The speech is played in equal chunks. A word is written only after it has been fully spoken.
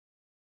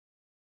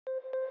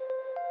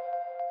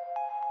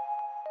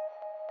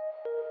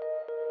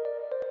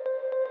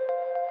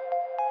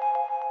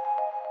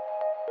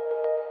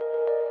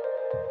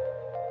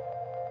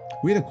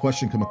We had a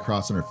question come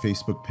across on our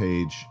Facebook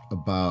page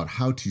about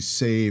how to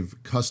save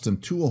custom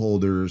tool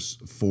holders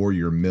for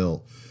your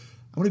mill.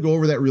 I'm going to go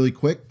over that really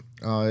quick.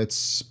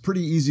 It's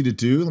pretty easy to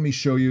do. Let me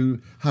show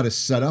you how to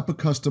set up a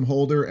custom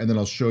holder, and then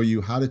I'll show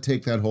you how to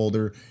take that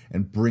holder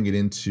and bring it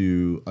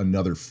into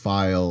another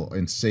file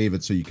and save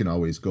it so you can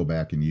always go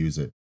back and use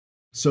it.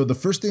 So the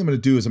first thing I'm going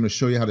to do is I'm going to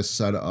show you how to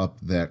set up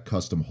that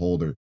custom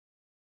holder.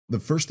 The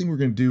first thing we're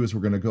going to do is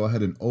we're going to go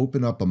ahead and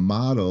open up a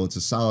model. It's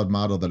a solid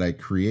model that I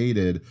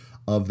created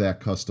of that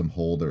custom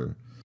holder.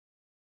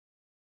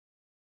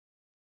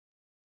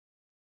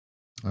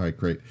 All right,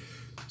 great.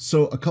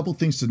 So a couple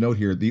things to note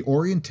here. The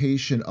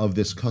orientation of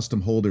this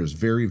custom holder is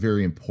very,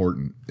 very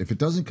important. If it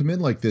doesn't come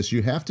in like this,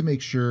 you have to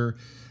make sure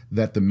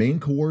that the main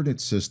coordinate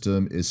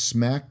system is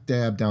smack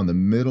dab down the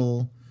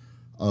middle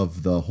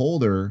of the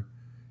holder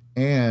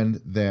and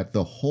that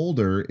the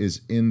holder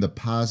is in the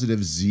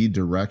positive Z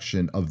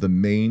direction of the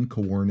main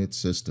coordinate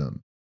system.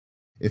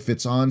 If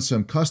it's on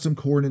some custom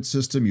coordinate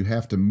system, you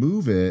have to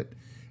move it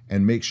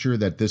and make sure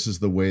that this is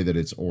the way that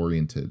it's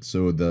oriented.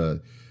 So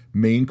the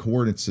main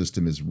coordinate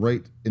system is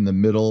right in the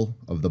middle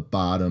of the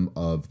bottom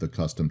of the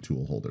custom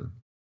tool holder.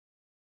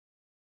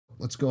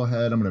 Let's go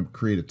ahead. I'm going to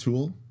create a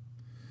tool.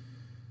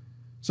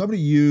 So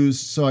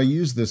I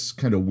use this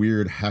kind of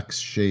weird hex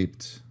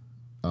shaped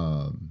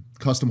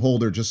custom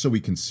holder just so we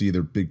can see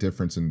the big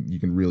difference and you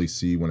can really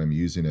see when I'm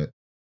using it.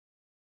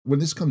 When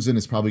this comes in,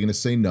 it's probably going to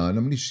say none.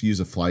 I'm going to just use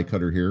a fly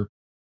cutter here.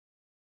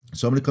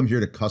 So I'm going to come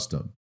here to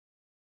custom.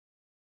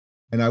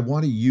 And I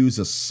want to use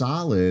the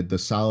solid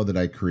that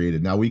I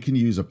created. Now we can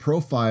use a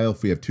profile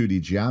if we have 2D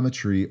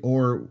geometry,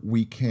 or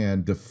we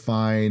can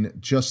define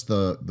just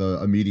the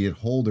immediate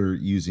holder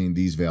using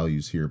these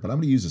values here. But I'm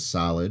going to use a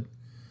solid.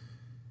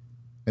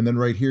 And then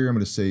right here, I'm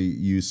going to say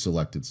use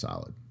selected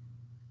solid.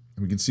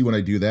 And we can see when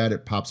I do that,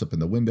 it pops up in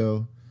the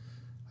window.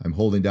 I'm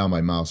holding down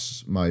my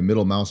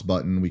middle mouse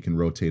button. We can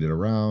rotate it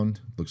around.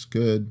 Looks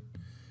good.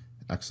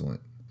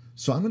 Excellent.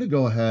 So I'm going to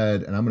go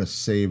ahead and I'm going to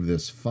save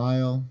this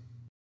file.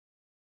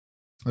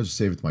 I'll just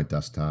save it to my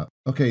desktop.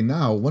 Okay,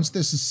 now once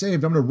this is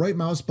saved, I'm going to right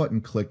mouse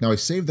button click. Now I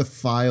saved the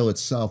file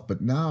itself,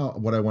 but now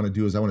what I want to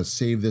do is I want to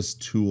save this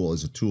tool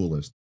as a tool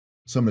list.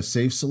 So I'm going to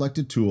save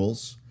selected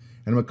tools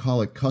and I'm going to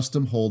call it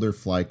custom holder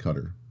fly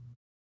cutter.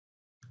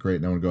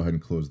 Great, now I'm going to go ahead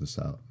and close this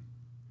out.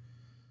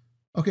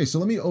 Okay, so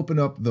let me open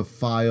up the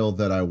file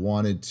that I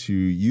wanted to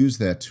use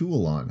that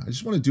tool on. I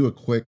just want to do a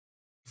quick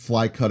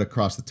fly cut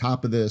across the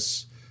top of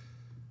this.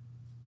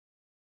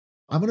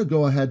 I'm going to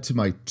go ahead to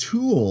my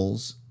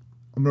tools.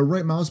 I'm going to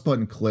right mouse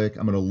button click.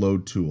 I'm going to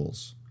load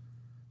tools.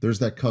 There's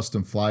that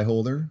custom fly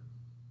holder.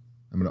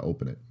 I'm going to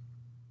open it.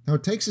 Now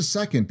it takes a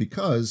second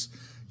because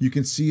you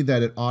can see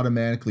that it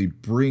automatically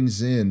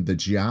brings in the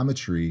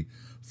geometry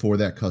for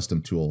that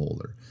custom tool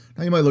holder.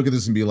 Now you might look at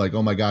this and be like,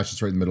 oh my gosh,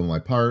 it's right in the middle of my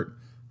part.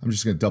 I'm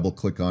just going to double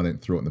click on it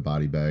and throw it in the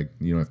body bag.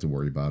 You don't have to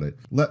worry about it.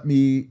 Let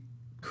me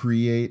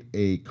create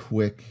a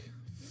quick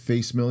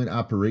face milling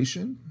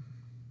operation.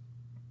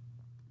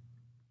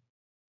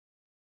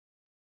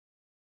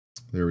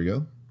 There we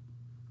go.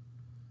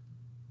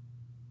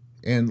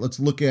 And let's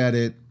look at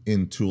it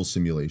in tool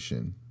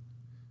simulation.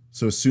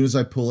 So as soon as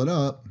I pull it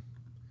up,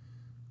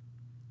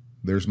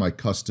 there's my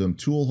custom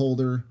tool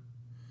holder.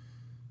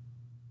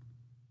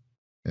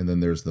 And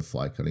then there's the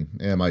fly cutting.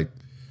 And my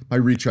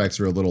retracts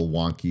are a little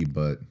wonky,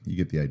 but you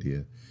get the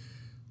idea.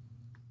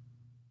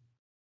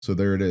 So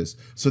there it is.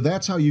 So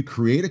that's how you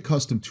create a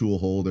custom tool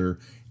holder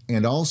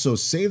and also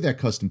save that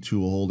custom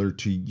tool holder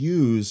to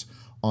use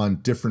on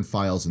different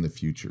files in the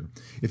future.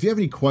 If you have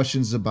any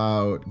questions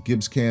about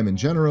GibbsCAM in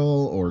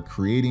general or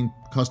creating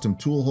custom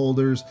tool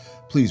holders,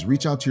 please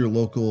reach out to your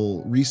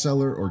local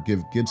reseller or give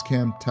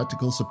GibbsCAM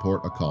technical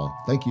support a call.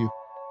 Thank you.